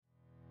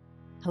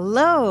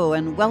Hello,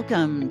 and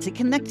welcome to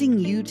Connecting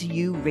You to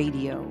You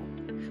Radio,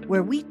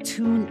 where we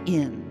tune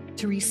in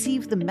to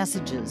receive the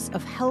messages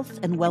of health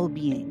and well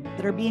being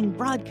that are being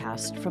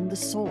broadcast from the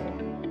soul.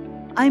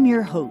 I'm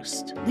your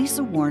host,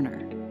 Lisa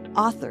Warner,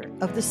 author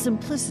of The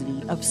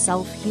Simplicity of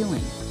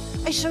Self-Healing.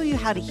 I show you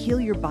how to heal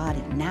your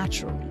body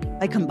naturally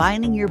by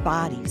combining your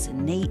body's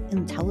innate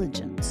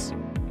intelligence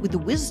with the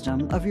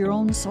wisdom of your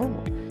own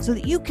soul, so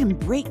that you can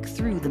break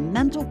through the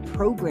mental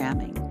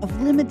programming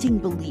of limiting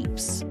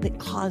beliefs that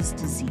cause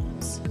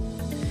disease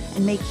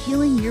and make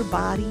healing your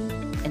body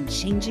and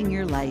changing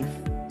your life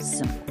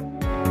simple.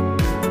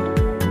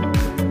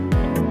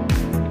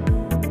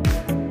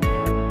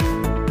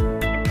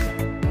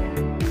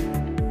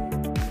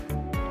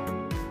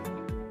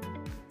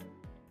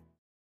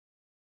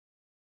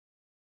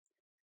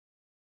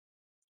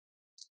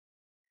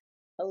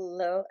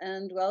 Hello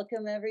and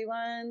welcome,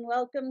 everyone.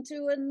 Welcome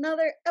to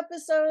another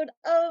episode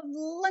of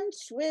Lunch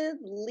with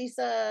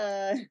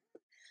Lisa.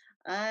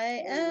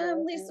 I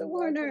am Lisa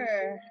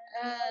Warner,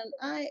 and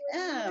I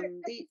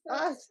am the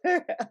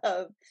author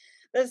of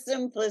The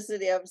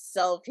Simplicity of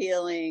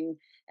Self-Healing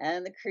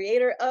and the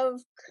creator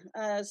of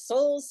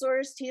Soul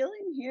Sourced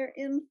Healing here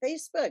in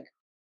Facebook.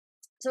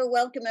 So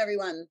welcome,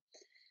 everyone.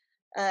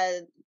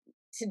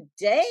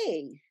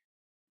 Today,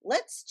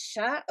 let's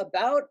chat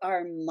about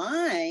our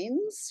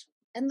minds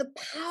and the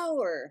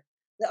power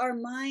that our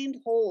mind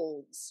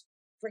holds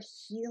for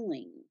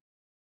healing.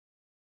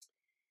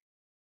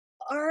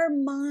 Our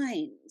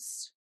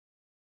minds,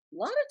 a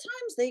lot of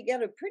times they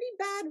get a pretty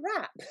bad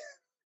rap.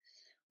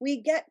 We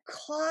get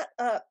caught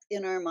up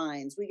in our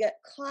minds. We get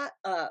caught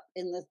up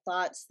in the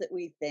thoughts that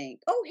we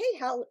think. Oh,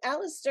 hey,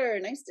 Alistair,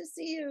 nice to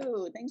see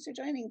you. Thanks for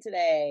joining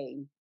today.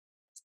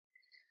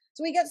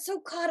 So we get so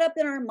caught up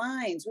in our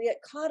minds. We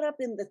get caught up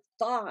in the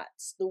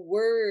thoughts, the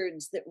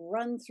words that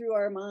run through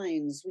our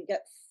minds. We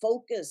get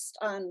focused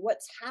on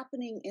what's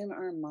happening in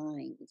our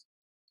mind.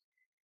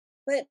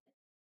 But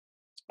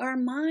our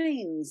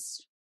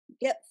minds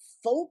get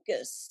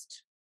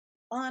focused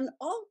on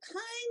all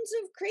kinds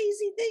of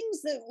crazy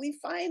things that we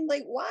find,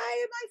 like, why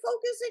am I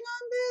focusing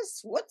on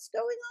this? What's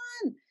going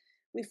on?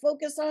 We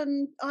focus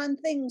on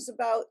things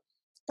about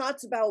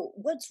thoughts about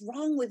what's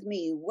wrong with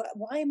me.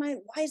 Why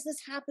is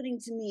this happening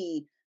to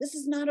me? This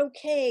is not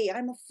okay.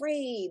 I'm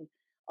afraid.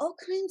 All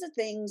kinds of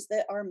things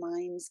that our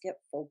minds get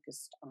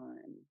focused on.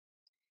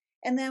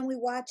 And then we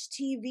watch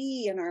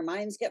TV and our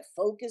minds get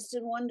focused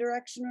in one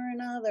direction or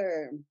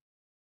another.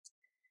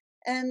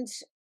 And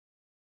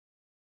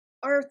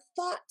our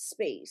thought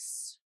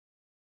space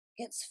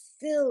gets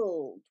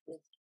filled with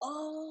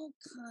all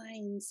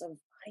kinds of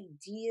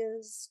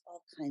ideas,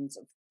 all kinds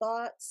of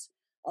thoughts,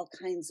 all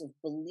kinds of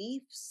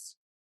beliefs.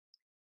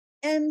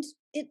 And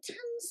it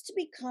tends to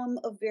become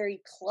a very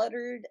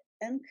cluttered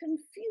and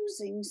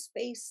confusing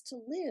space to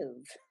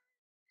live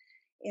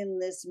in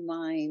this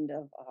mind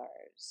of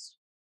ours.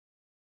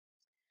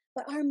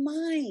 But our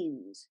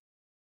mind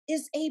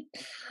is a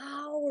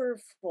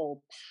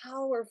powerful,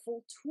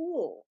 powerful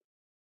tool.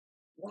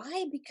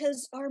 Why?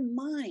 Because our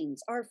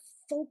minds, our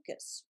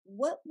focus,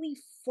 what we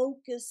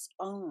focus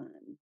on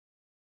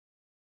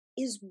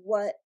is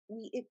what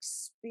we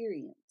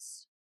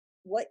experience.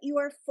 What you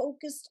are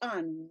focused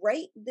on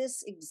right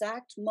this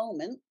exact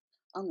moment,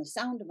 on the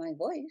sound of my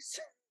voice,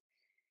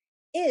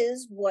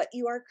 is what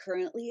you are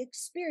currently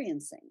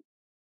experiencing.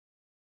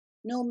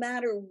 No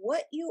matter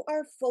what you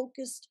are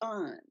focused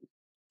on,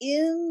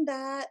 in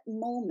that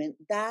moment,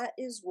 that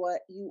is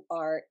what you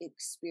are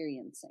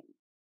experiencing.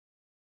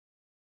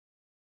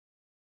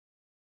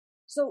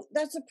 So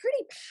that's a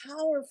pretty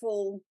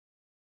powerful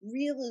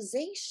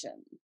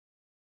realization.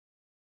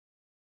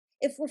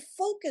 If we're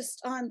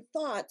focused on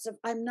thoughts of,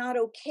 I'm not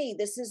okay,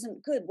 this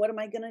isn't good, what am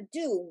I going to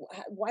do?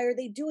 Why are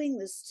they doing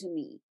this to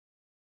me?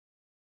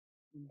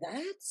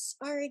 That's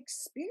our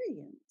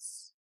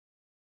experience.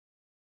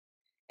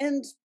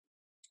 And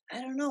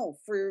I don't know,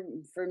 for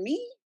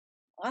me,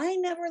 I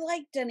never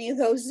liked any of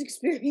those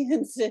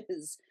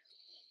experiences.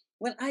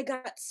 When I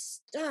got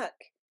stuck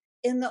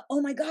in the,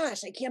 oh my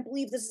gosh, I can't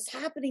believe this is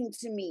happening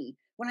to me.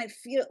 When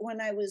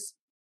I was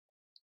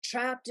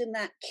trapped in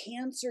that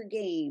cancer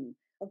game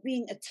of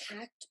being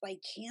attacked by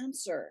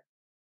cancer,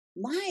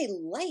 my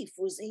life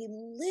was a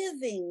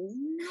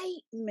living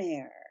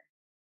nightmare.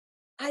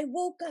 I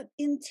woke up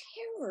in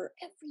terror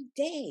every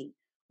day,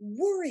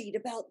 worried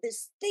about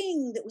this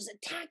thing that was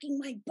attacking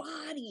my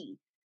body.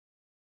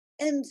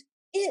 And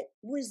it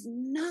was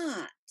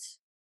not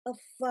a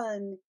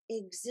fun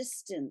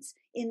existence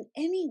in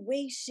any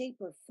way, shape,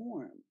 or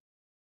form.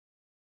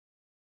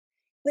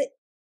 But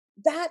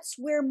that's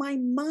where my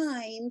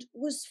mind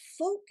was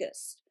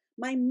focused.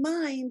 My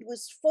mind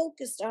was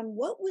focused on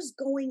what was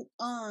going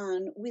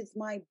on with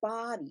my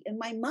body. And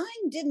my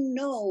mind didn't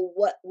know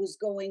what was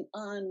going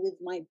on with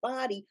my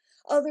body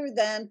other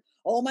than,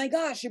 oh my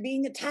gosh, you're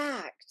being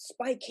attacked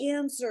by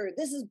cancer.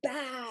 This is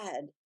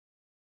bad.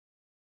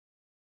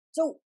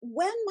 So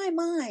when my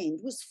mind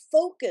was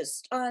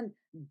focused on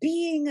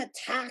being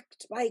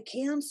attacked by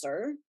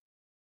cancer,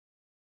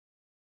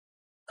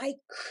 I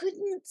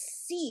couldn't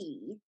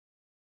see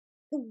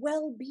the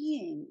well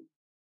being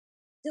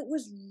that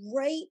was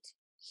right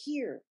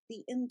here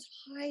the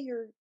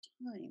entire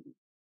time.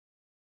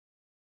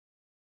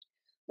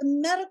 The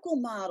medical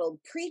model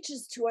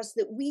preaches to us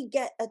that we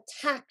get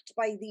attacked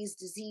by these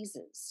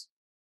diseases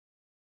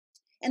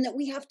and that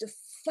we have to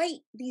fight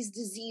these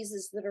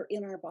diseases that are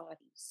in our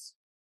bodies.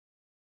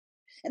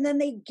 And then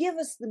they give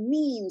us the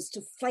means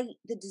to fight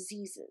the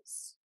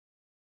diseases.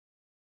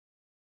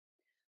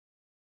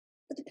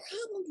 But the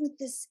problem with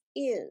this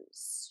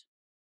is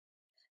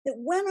that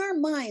when our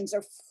minds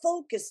are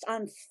focused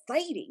on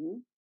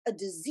fighting a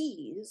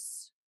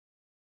disease,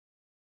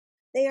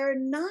 they are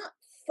not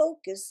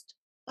focused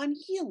on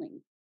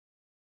healing.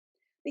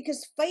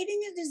 Because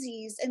fighting a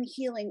disease and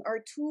healing are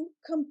two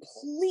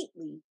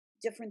completely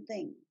different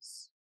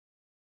things.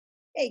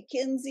 Hey,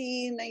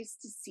 Kinsey, nice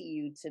to see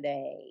you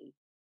today.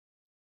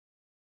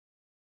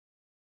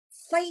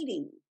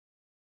 Fighting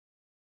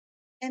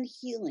and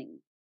healing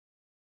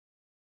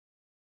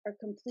are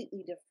completely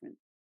different.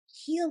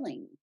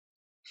 Healing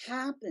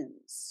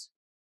happens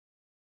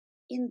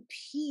in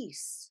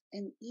peace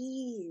and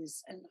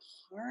ease and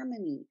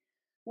harmony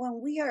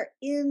when we are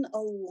in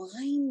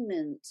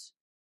alignment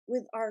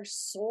with our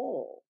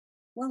soul,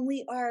 when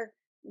we are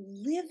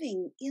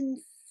living in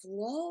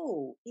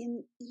flow,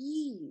 in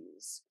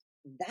ease.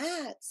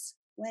 That's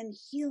when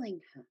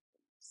healing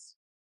happens.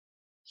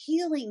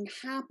 Healing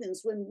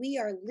happens when we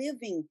are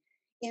living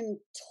in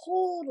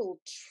total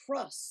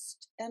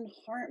trust and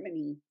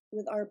harmony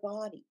with our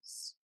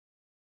bodies.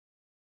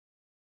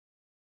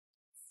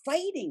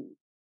 Fighting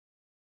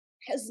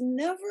has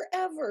never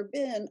ever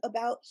been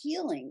about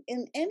healing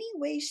in any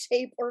way,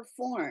 shape, or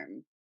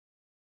form.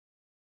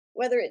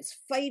 Whether it's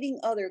fighting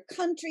other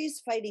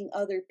countries, fighting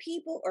other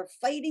people, or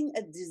fighting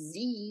a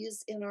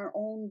disease in our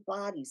own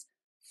bodies.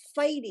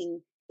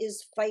 Fighting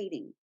is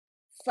fighting.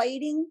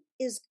 Fighting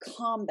is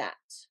combat.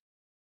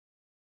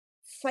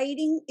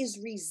 Fighting is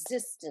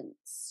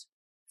resistance.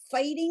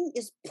 Fighting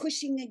is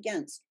pushing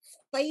against.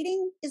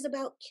 Fighting is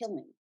about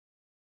killing.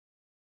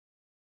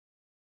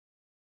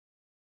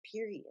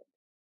 Period.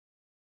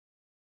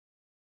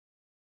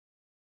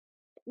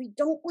 We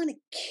don't want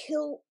to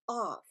kill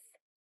off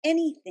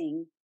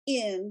anything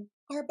in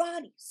our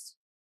bodies,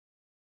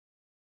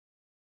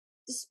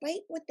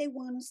 despite what they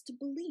want us to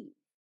believe.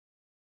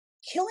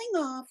 Killing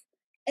off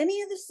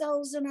any of the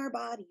cells in our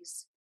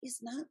bodies is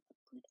not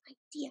a good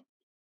idea.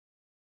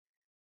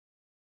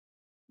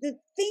 The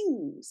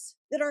things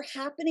that are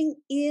happening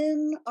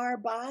in our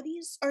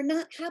bodies are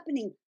not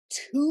happening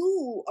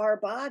to our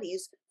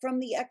bodies from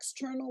the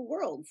external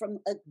world, from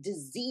a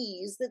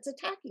disease that's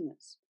attacking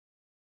us.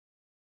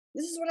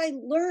 This is what I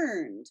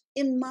learned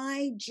in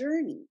my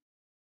journey.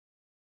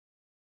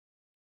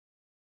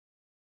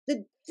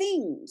 The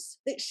things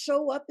that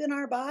show up in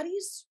our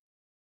bodies,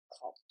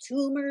 called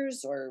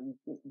tumors or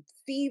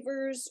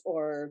fevers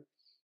or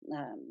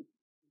um,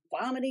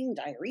 vomiting,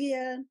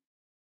 diarrhea,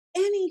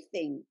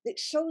 anything that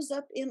shows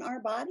up in our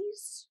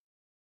bodies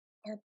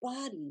are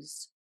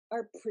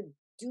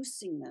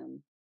producing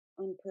them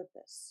on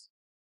purpose.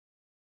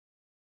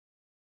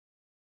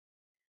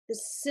 The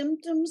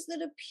symptoms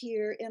that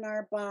appear in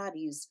our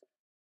bodies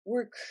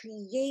were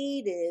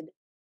created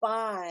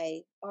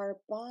by our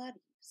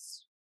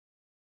bodies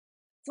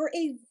for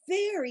a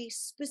very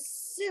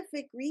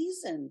specific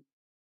reason.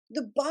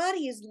 The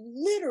body is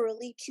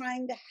literally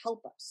trying to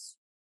help us.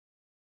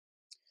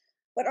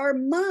 But our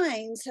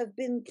minds have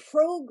been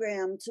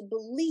programmed to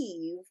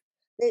believe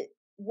that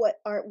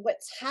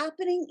what's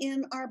happening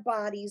in our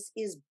bodies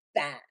is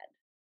bad.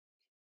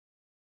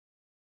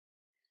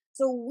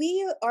 So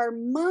our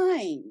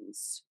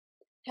minds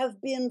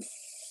have been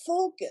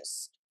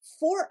focused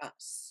for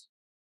us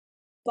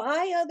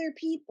by other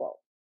people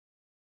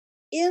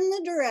in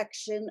the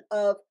direction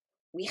of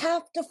we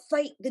have to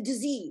fight the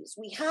disease.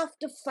 We have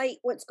to fight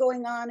what's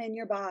going on in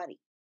your body.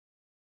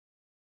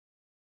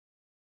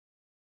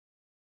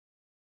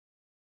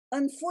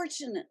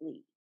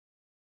 Unfortunately,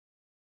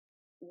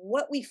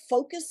 what we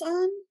focus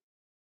on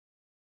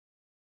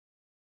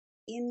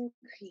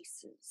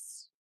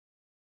increases.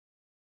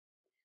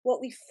 What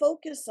we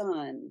focus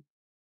on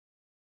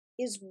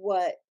is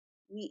what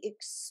we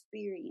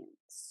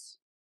experience.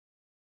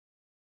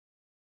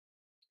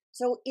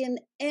 So, in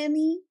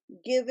any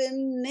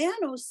given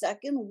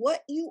nanosecond,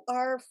 what you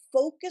are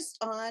focused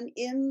on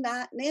in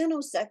that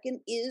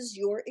nanosecond is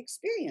your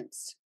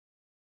experience.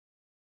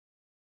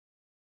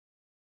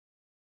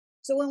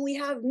 So, when we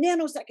have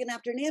nanosecond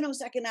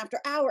after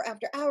hour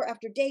after hour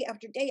after day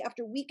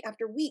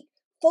after week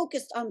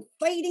focused on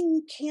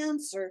fighting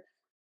cancer,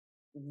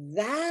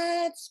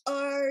 that's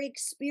our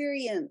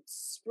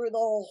experience for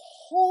the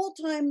whole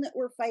time that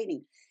we're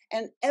fighting.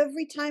 And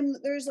every time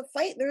that there's a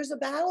fight, there's a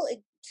battle.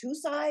 Two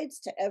sides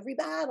to every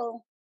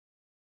battle,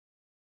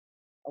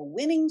 a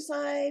winning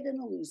side and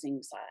a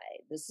losing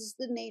side. This is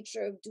the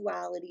nature of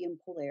duality and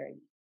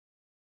polarity,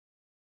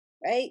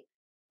 right?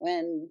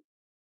 When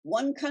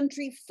one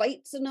country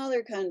fights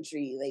another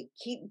country, they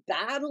keep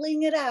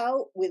battling it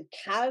out with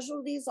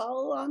casualties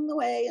all along the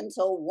way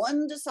until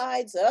one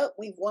decides, oh,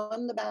 we've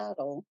won the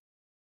battle.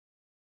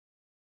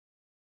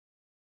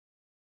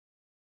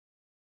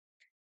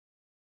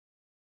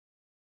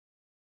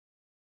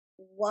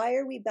 Why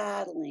are we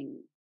battling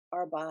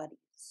our bodies?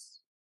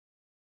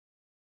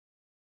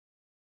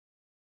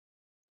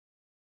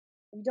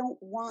 We don't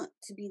want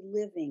to be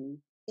living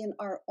in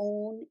our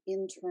own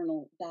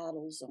internal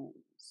battle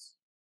zones.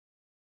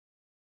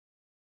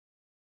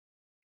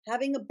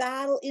 Having a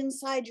battle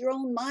inside your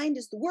own mind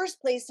is the worst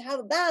place to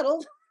have a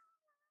battle.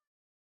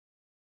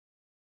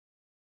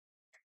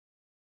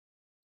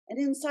 And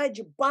inside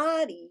your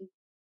body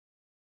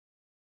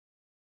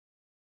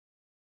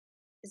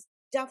is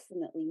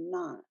definitely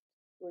not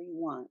where you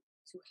want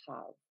to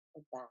have a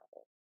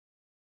battle.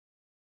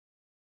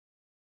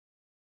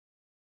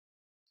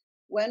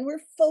 When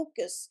we're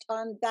focused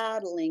on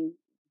battling,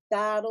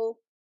 battle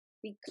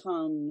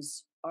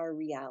becomes our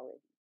reality.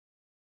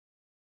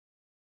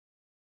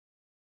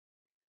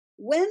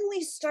 When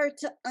we start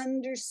to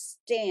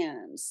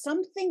understand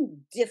something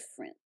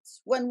different,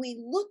 when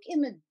we look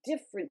in a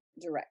different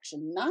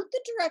direction, not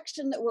the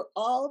direction that we're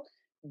all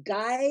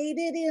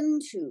guided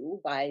into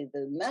by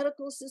the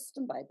medical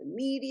system, by the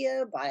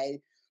media, by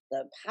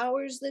the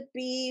powers that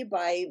be,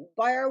 by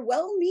our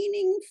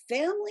well-meaning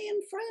family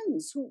and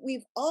friends who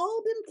we've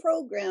all been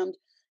programmed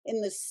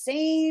in the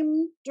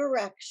same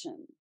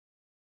direction.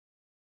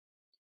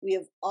 We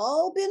have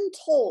all been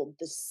told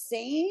the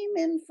same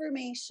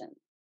information.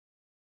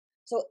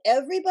 So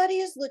everybody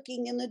is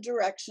looking in the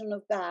direction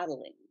of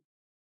battling.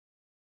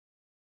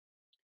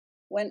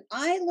 When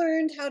I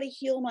learned how to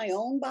heal my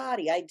own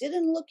body, I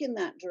didn't look in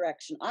that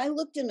direction. I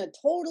looked in a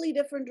totally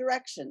different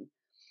direction.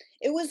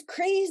 It was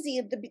crazy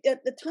at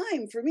the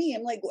time for me.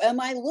 I'm like, am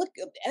I look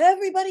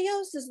everybody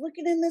else is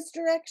looking in this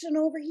direction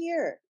over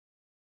here.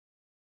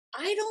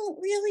 I don't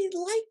really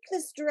like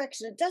this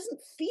direction. It doesn't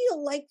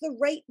feel like the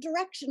right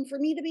direction for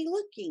me to be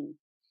looking.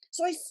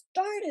 So I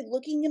started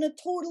looking in a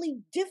totally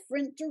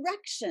different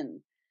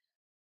direction.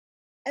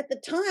 At the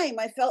time,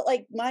 I felt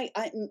like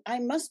I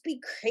must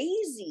be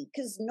crazy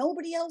because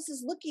nobody else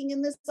is looking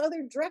in this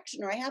other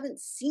direction, or I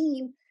haven't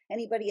seen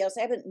anybody else.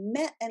 I haven't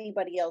met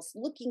anybody else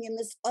looking in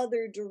this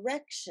other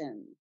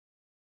direction.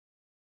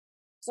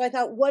 So I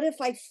thought, what if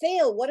I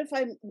fail? What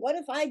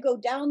if I go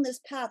down this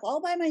path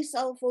all by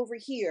myself over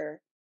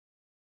here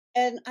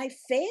and I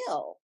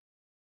fail?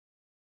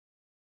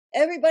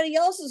 Everybody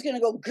else is going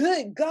to go,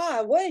 good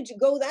God, what did you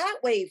go that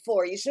way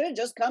for? You should have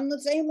just come the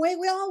same way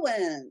we all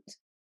went.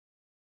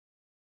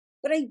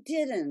 But I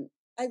didn't.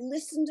 I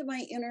listened to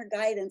my inner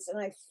guidance and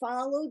I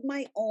followed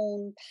my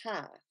own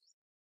path.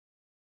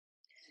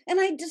 And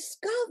I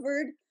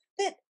discovered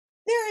that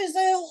there is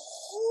a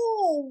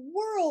whole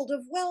world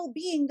of well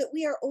being that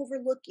we are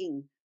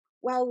overlooking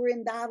while we're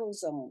in battle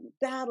zone,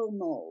 battle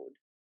mode.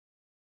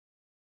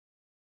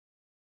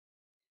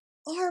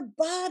 Our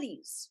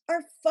bodies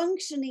are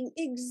functioning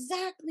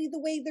exactly the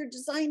way they're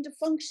designed to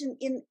function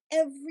in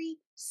every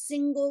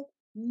single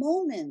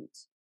moment.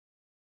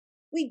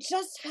 We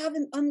just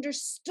haven't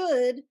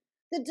understood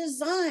the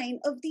design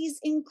of these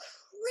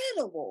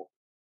incredible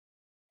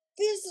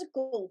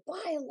physical,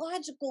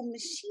 biological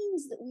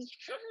machines that we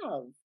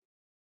have.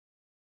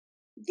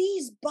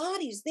 These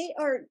bodies, they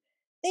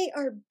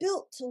are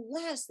built to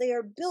last. They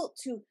are built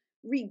to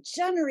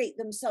regenerate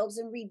themselves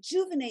and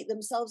rejuvenate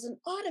themselves and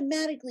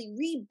automatically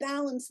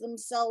rebalance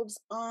themselves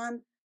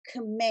on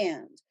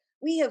command.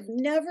 We have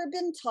never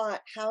been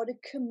taught how to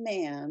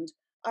command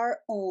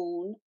our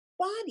own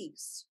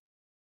bodies.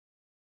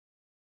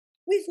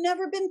 We've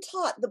never been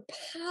taught the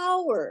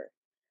power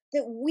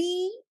that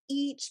we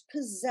each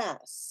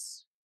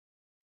possess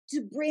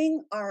to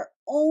bring our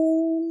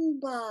own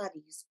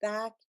bodies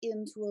back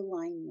into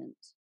alignment.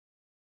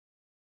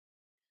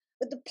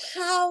 But the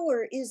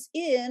power is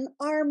in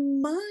our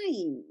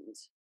mind.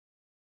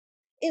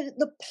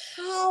 The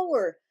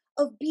power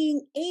of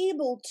being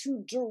able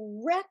to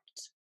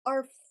direct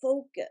our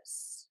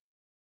focus,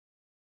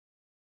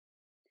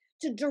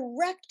 to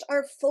direct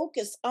our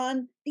focus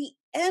on the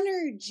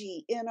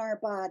energy in our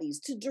bodies,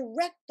 to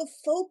direct the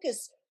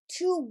focus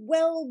to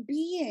well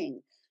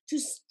being, to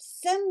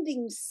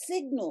sending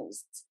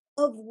signals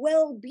of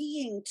well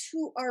being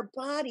to our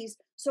bodies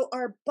so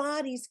our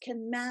bodies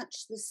can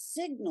match the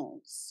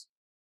signals.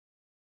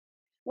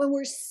 When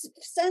we're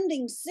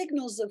sending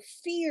signals of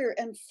fear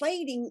and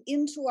fighting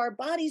into our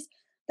bodies,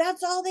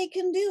 that's all they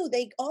can do.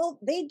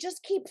 They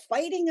just keep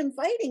fighting and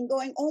fighting,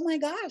 going, oh my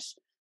gosh,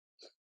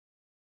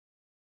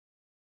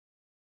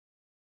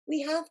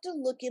 we have to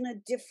look in a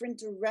different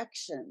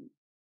direction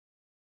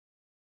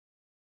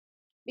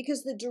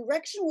because the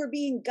direction we're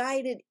being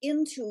guided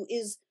into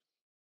is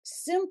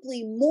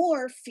simply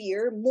more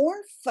fear,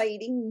 more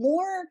fighting,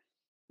 more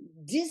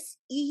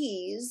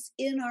dis-ease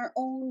in our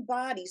own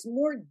bodies,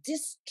 more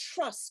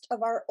distrust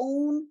of our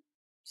own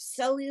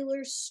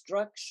cellular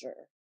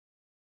structure.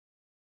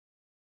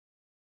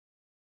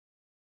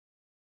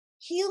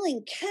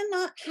 Healing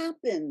cannot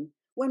happen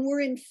when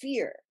we're in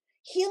fear.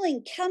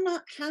 Healing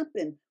cannot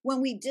happen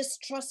when we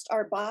distrust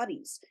our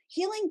bodies.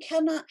 Healing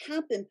cannot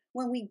happen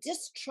when we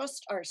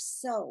distrust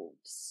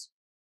ourselves.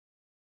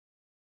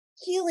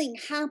 Healing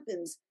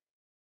happens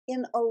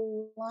in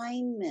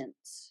alignment.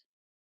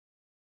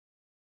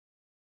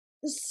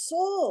 The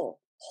soul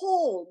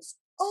holds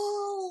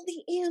all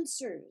the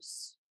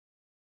answers.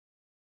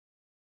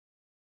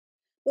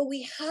 But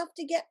we have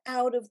to get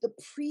out of the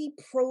pre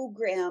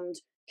programmed,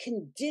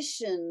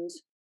 conditioned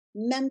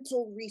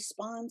mental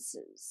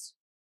responses.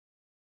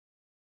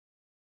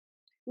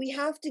 We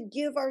have to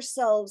give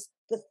ourselves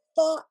the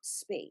thought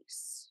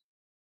space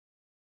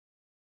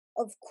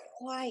of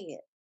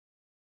quiet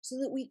so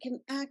that we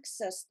can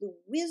access the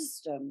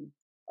wisdom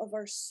of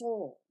our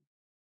soul,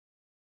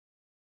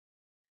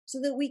 so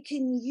that we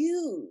can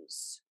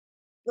use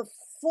the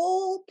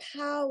full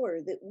power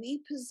that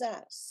we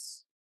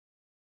possess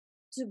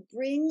to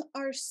bring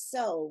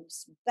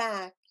ourselves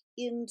back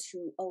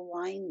into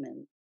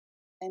alignment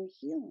and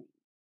healing.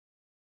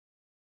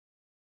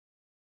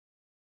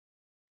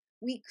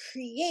 We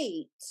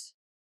create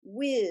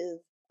with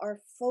our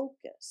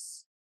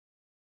focus.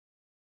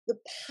 The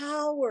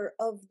power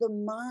of the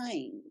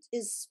mind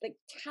is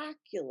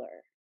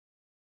spectacular.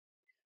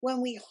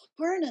 When we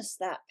harness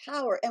that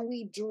power and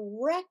we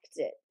direct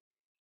it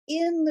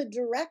in the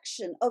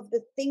direction of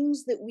the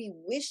things that we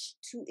wish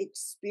to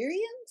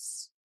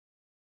experience,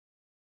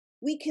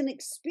 we can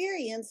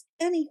experience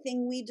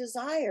anything we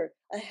desire: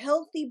 a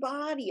healthy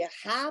body,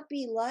 a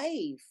happy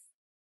life,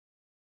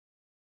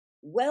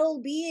 well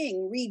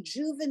being,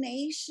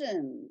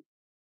 rejuvenation.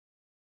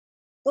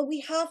 But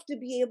we have to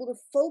be able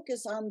to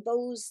focus on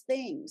those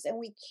things. And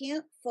we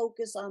can't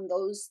focus on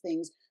those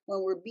things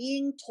when we're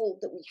being told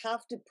that we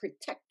have to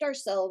protect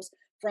ourselves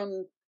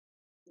from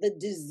the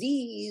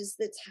disease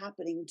that's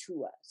happening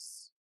to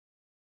us.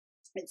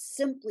 It's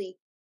simply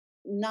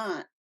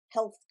not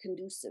health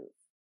conducive.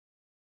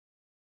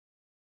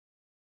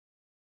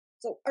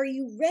 So, are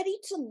you ready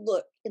to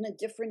look in a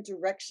different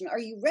direction? Are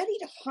you ready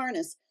to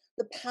harness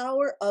the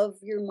power of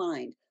your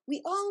mind?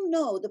 We all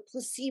know the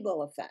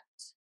placebo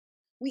effect.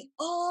 We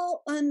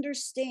all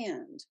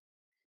understand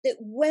that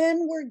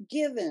when we're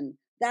given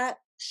that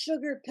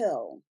sugar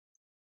pill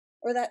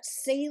or that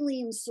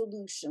saline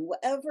solution,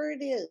 whatever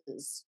it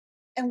is,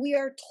 and we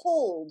are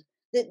told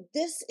that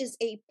this is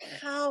a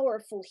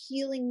powerful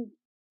healing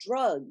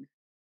drug,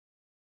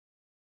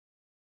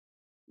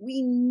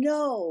 we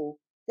know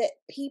that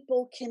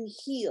people can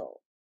heal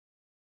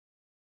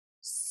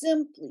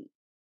simply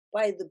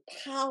by the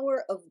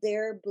power of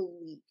their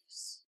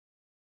beliefs.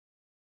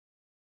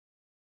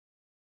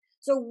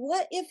 So,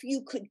 what if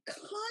you could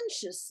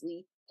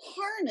consciously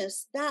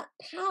harness that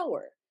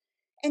power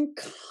and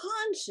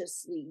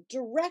consciously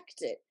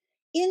direct it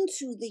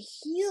into the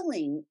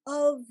healing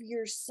of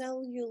your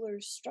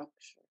cellular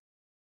structure?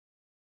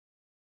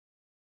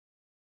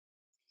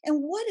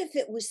 And what if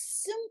it was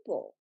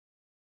simple?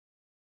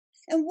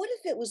 And what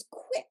if it was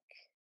quick?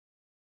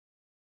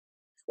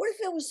 What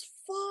if it was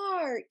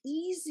far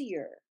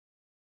easier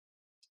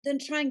than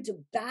trying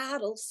to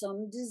battle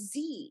some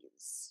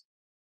disease?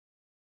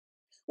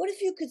 What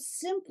if you could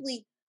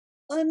simply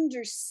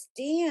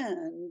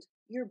understand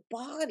your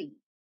body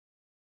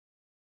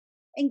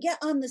and get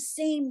on the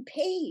same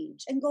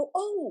page and go,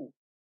 oh,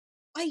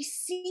 I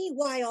see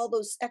why all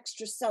those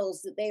extra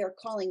cells that they are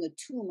calling a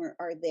tumor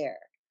are there.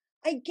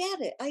 I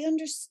get it. I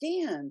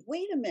understand.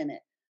 Wait a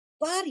minute.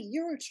 Body,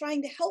 you were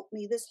trying to help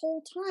me this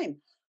whole time.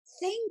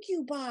 Thank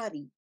you,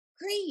 body.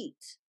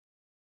 Great.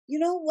 You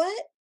know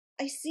what?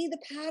 I see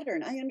the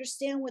pattern. I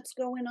understand what's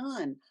going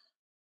on.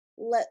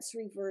 Let's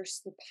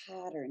reverse the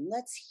pattern.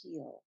 Let's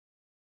heal.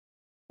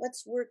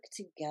 Let's work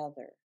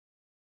together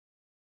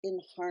in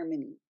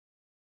harmony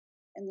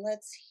and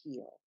let's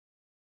heal.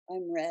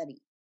 I'm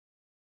ready.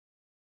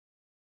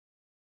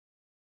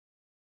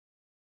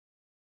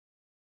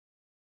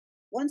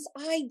 Once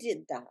I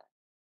did that,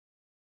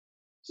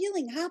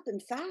 healing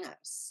happened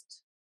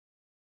fast.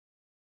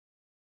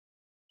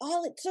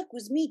 All it took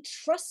was me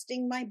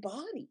trusting my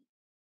body.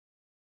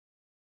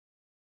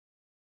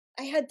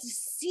 I had to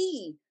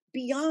see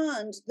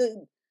beyond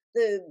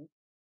the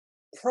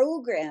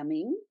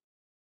programming,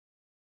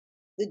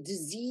 the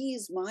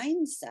disease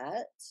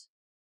mindset.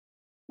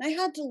 And I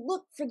had to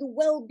look for the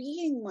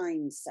well-being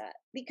mindset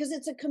because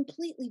it's a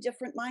completely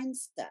different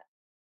mindset.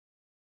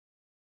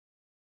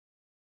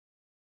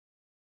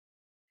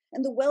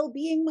 And the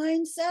well-being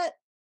mindset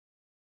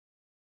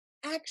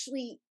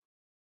actually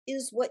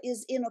is what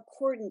is in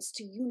accordance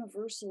to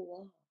universal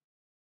law.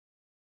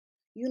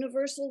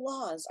 Universal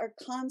laws are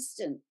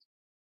constant,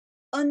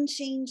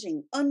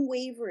 unchanging,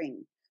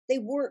 unwavering. They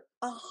work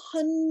 100%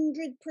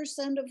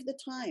 of the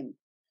time.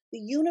 The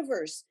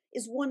universe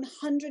is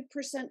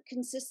 100%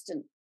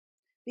 consistent.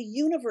 The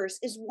universe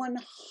is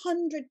 100%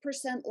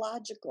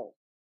 logical.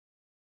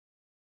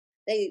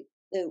 The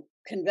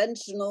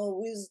conventional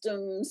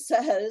wisdom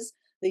says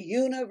the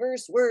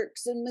universe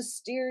works in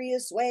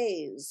mysterious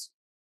ways.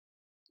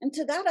 And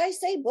to that I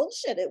say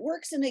bullshit. It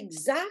works in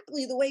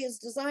exactly the way it's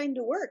designed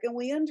to work. And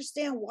we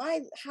understand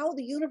how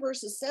the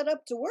universe is set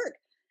up to work.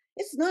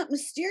 It's not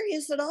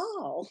mysterious at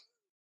all.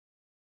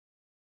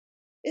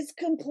 It's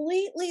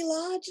completely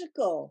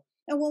logical.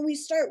 And when we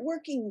start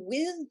working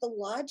with the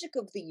logic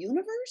of the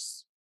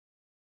universe,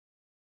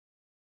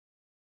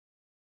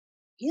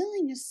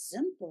 healing is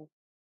simple.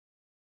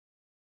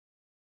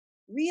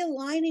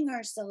 Realigning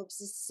ourselves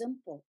is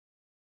simple,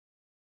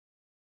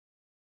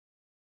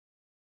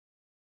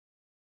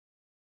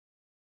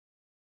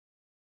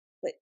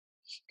 but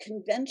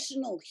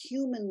conventional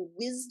human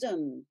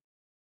wisdom,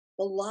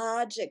 the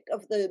logic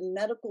of the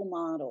medical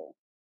model,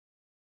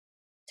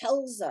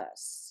 tells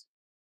us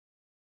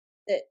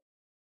that,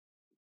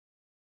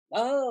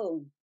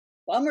 oh,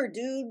 bummer,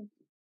 dude,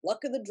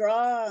 luck of the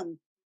draw.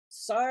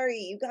 Sorry,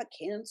 you got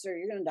cancer.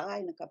 You're going to die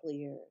in a couple of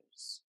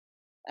years.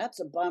 That's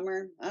a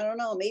bummer. I don't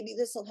know. Maybe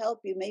this will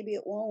help you. Maybe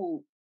it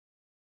won't.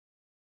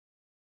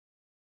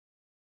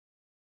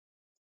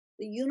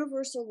 The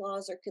universal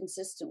laws are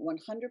consistent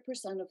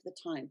 100% of the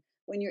time.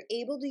 When you're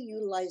able to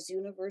utilize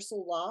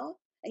universal law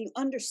and you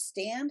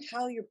understand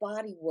how your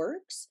body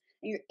works,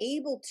 and you're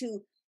able to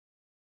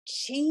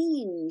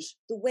change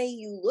the way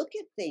you look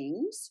at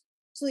things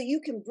so that you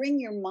can bring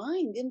your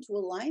mind into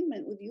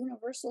alignment with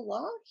universal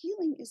law,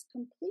 healing is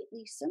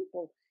completely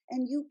simple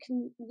and you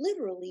can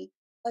literally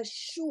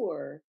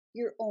assure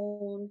your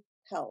own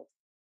health.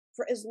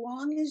 For as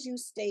long as you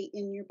stay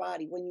in your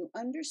body, when you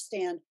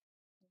understand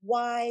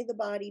why the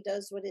body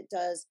does what it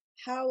does,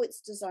 how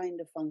it's designed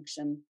to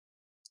function,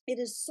 it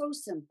is so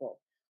simple.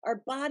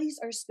 Our bodies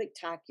are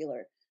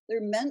spectacular.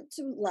 They're meant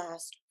to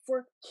last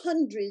for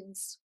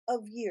hundreds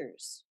of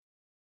years.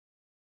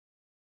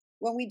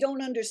 When we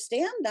don't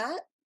understand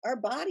that, our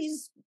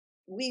bodies,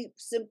 we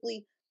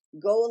simply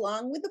go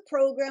along with the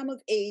program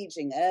of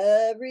aging.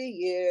 Every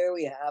year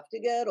we have to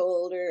get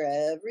older.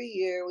 Every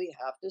year we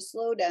have to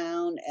slow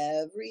down.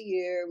 Every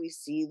year we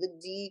see the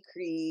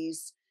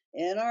decrease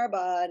in our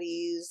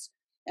bodies.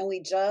 And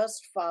we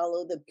just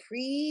follow the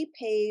pre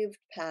paved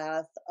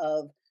path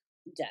of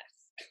death.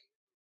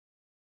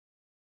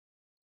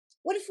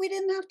 What if we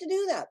didn't have to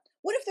do that?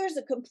 What if there's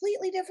a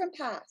completely different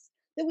path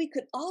that we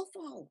could all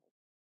follow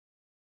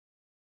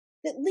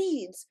that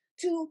leads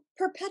to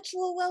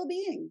perpetual well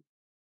being?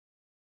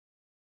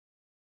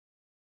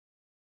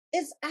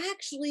 It's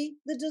actually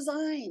the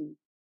design.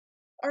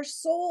 Our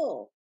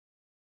soul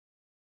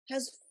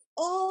has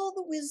all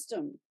the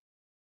wisdom.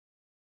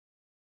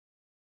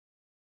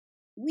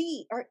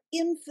 We are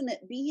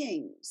infinite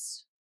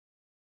beings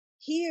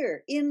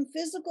here in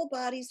physical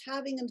bodies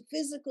having a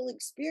physical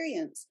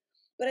experience.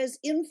 But as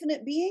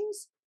infinite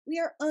beings, we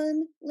are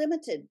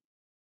unlimited.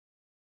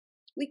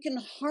 We can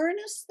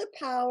harness the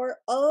power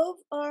of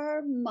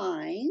our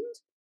mind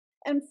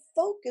and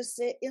focus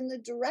it in the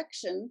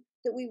direction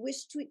that we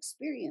wish to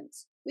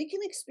experience. We can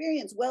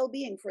experience well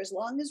being for as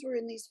long as we're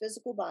in these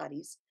physical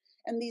bodies,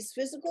 and these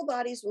physical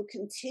bodies will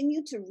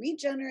continue to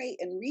regenerate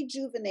and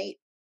rejuvenate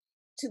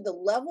to the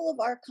level of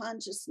our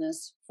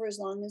consciousness for as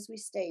long as we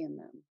stay in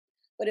them.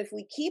 But if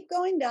we keep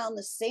going down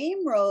the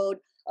same road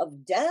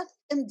of death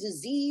and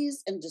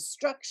disease and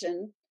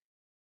destruction,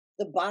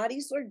 the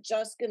bodies are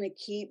just going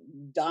to keep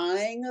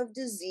dying of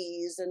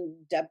disease and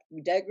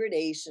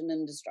degradation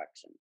and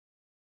destruction.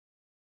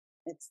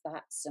 It's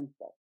that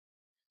simple.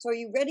 So, are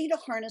you ready to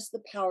harness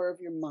the power of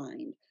your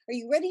mind? Are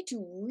you ready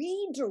to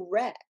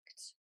redirect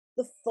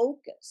the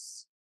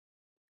focus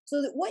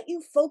so that what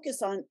you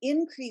focus on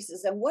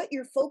increases and what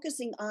you're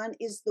focusing on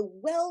is the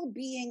well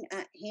being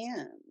at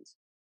hand?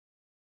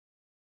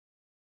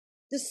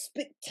 The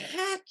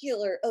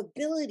spectacular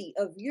ability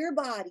of your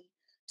body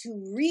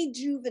to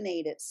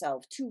rejuvenate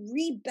itself, to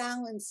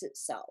rebalance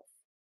itself,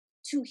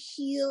 to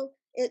heal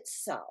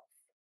itself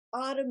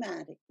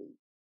automatically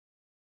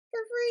for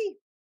free.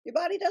 Your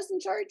body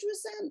doesn't charge you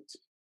a cent.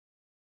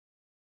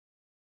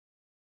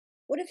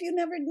 What if you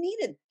never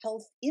needed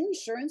health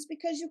insurance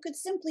because you could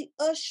simply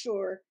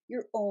assure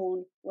your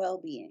own well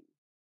being?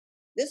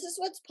 This is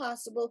what's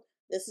possible.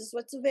 This is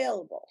what's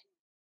available.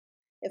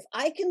 If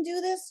I can do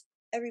this,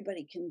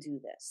 everybody can do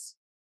this.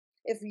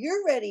 If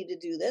you're ready to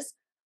do this,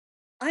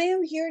 I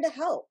am here to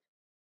help.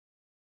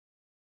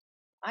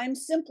 I'm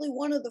simply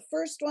one of the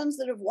first ones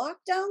that have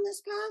walked down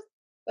this path,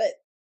 but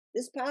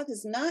this path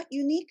is not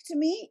unique to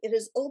me. It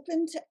is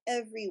open to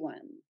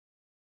everyone.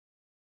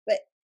 But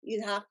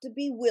you have to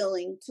be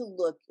willing to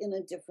look in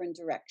a different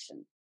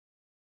direction.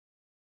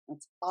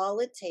 That's all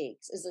it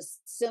takes is a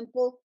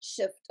simple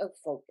shift of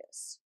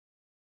focus.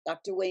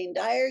 Dr. Wayne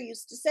Dyer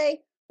used to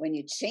say, when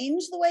you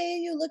change the way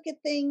you look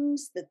at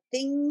things, the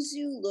things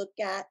you look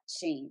at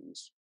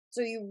change.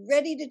 So, are you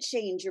ready to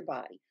change your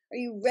body? Are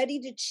you ready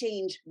to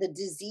change the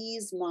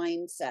disease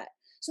mindset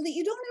so that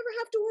you don't ever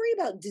have to worry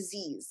about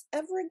disease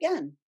ever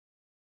again?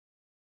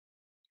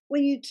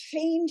 When you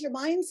change your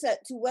mindset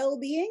to well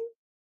being,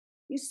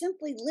 you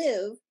simply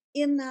live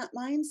in that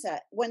mindset.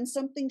 When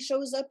something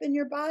shows up in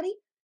your body,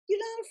 you're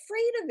not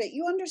afraid of it.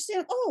 You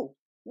understand, oh,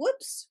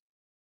 whoops,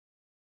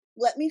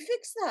 let me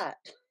fix that.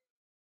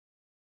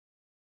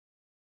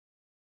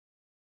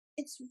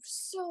 It's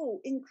so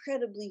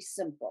incredibly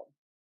simple.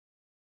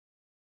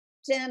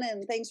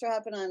 Shannon, thanks for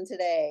hopping on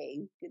today.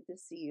 Good to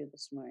see you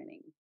this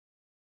morning.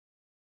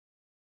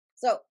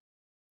 So,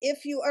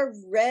 if you are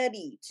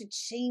ready to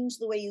change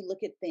the way you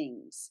look at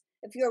things,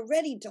 if you're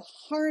ready to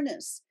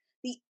harness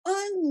the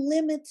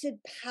unlimited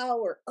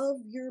power of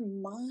your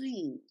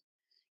mind,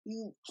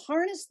 You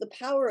harness the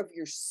power of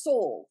your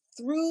soul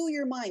through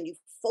your mind. You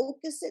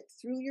focus it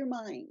through your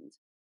mind.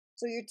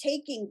 So you're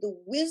taking the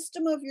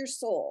wisdom of your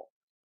soul,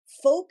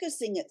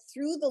 focusing it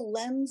through the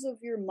lens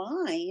of your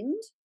mind,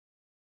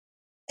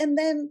 and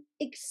then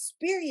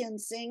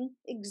experiencing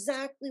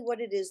exactly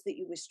what it is that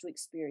you wish to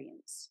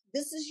experience.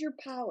 This is your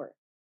power.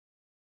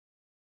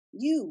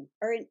 You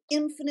are an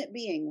infinite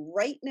being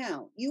right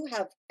now. You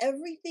have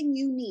everything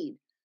you need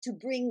to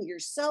bring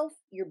yourself,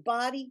 your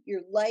body,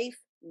 your life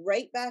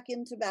right back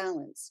into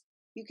balance.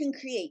 You can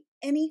create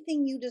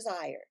anything you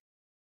desire,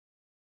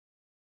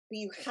 but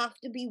you have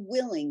to be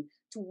willing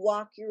to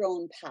walk your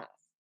own path.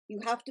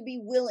 You have to be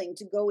willing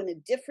to go in a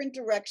different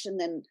direction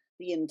than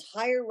the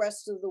entire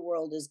rest of the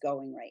world is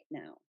going right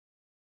now.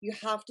 You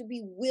have to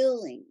be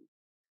willing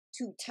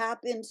to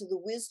tap into the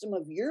wisdom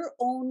of your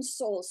own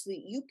soul so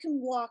that you can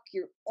walk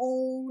your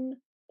own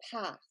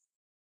path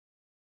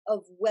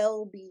of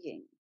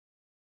well-being.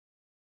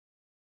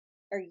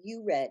 Are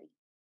you ready?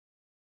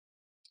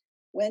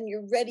 When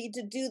you're ready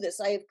to do this,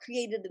 I have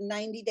created a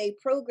 90-day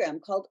program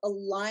called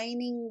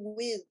Aligning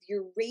with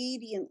Your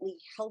Radiantly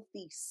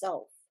Healthy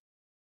Self.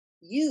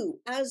 You,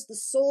 as the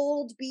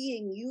souled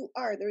being you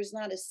are, there is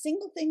not a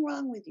single thing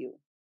wrong with you.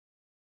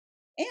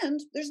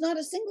 And there's not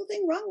a single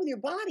thing wrong with your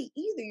body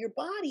either. Your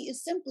body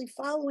is simply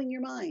following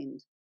your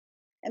mind.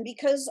 And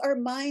because our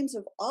minds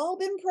have all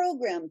been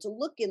programmed to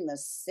look in the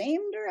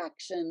same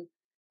direction,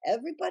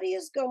 everybody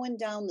is going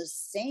down the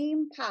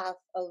same path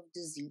of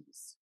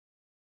disease.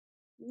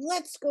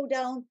 Let's go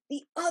down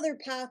the other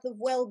path of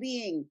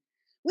well-being.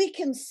 We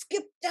can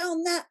skip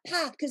down that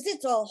path because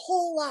it's a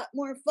whole lot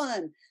more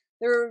fun.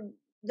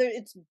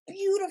 It's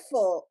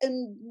beautiful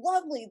and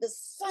lovely. The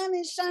sun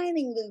is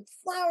shining. The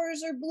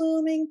flowers are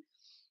blooming.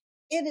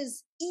 It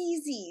is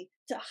easy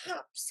to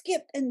hop,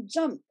 skip, and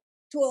jump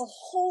to a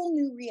whole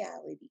new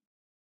reality.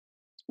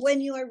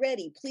 When you are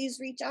ready, please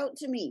reach out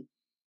to me.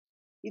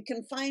 You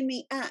can find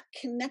me at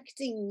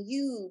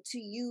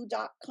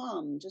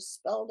connectingyoutoyou.com, just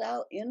spelled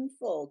out in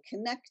full,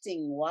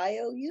 connecting,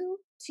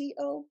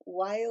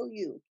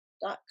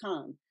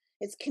 YOUTOYOU.com.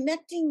 It's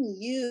connecting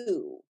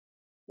you,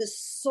 the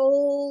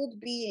souled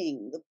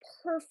being, the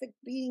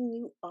perfect being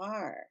you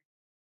are,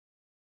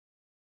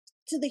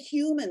 to the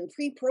human,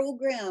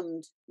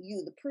 pre-programmed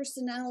you, the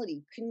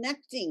personality,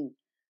 connecting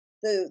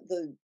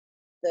the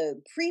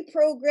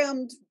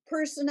pre-programmed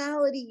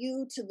personality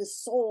you to the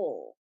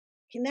soul,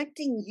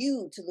 connecting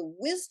you to the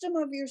wisdom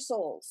of your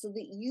soul so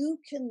that you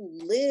can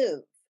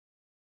live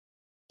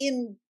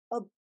in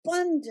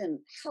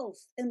abundant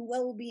health and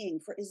well-being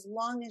for as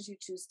long as you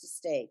choose to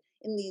stay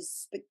in these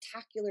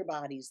spectacular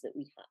bodies that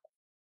we have.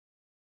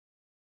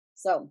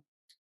 So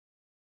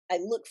I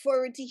look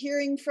forward to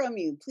hearing from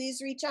you.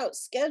 Please reach out.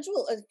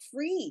 Schedule a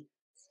free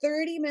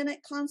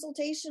 30-minute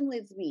consultation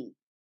with me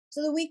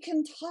so that we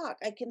can talk.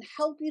 I can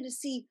help you to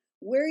see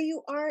where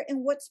you are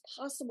and what's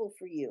possible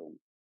for you.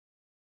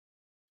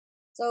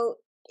 So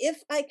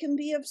if I can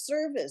be of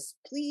service,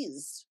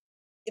 please,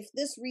 if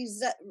this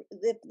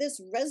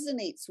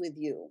resonates with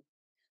you,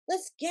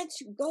 let's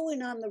get you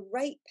going on the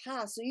right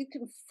path so you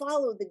can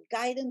follow the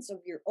guidance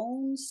of your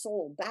own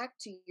soul back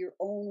to your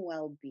own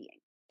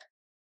well-being.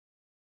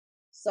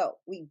 So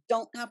we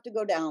don't have to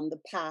go down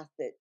the path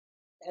that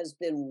has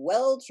been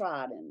well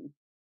trodden.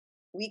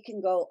 We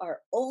can go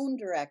our own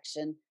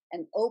direction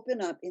and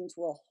open up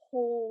into a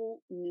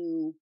whole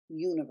new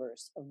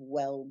universe of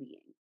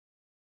well-being.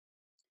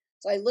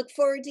 So I look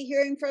forward to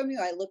hearing from you.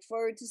 I look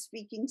forward to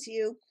speaking to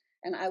you.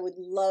 And I would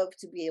love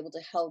to be able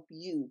to help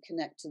you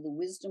connect to the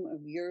wisdom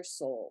of your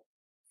soul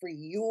for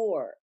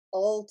your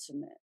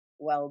ultimate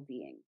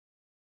well-being.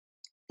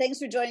 Thanks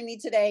for joining me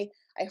today.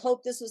 I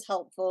hope this was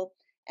helpful.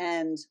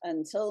 And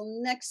until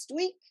next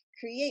week,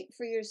 create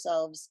for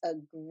yourselves a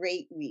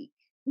great week.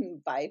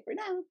 Bye for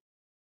now.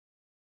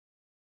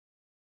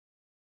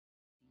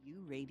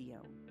 You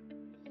Radio.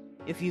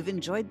 If you've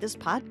enjoyed this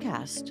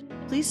podcast,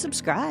 please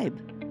subscribe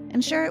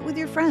and share it with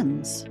your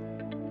friends.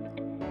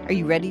 Are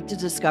you ready to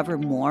discover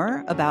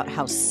more about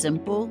how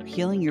simple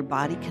healing your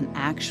body can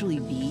actually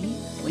be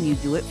when you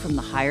do it from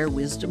the higher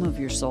wisdom of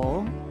your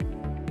soul?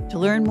 To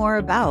learn more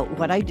about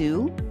what I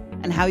do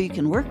and how you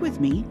can work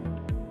with me,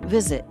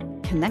 visit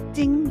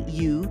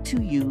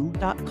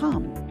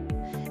connectingyoutoyou.com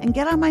and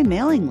get on my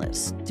mailing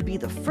list to be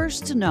the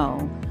first to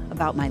know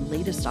about my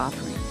latest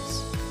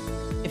offerings.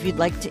 If you'd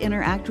like to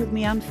interact with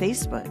me on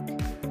Facebook,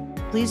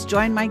 please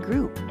join my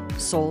group,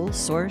 Soul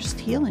Sourced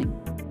Healing.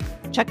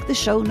 Check the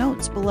show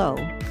notes below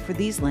for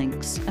these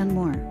links and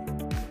more.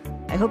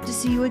 I hope to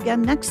see you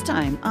again next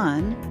time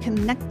on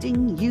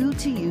Connecting You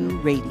to You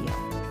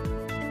Radio.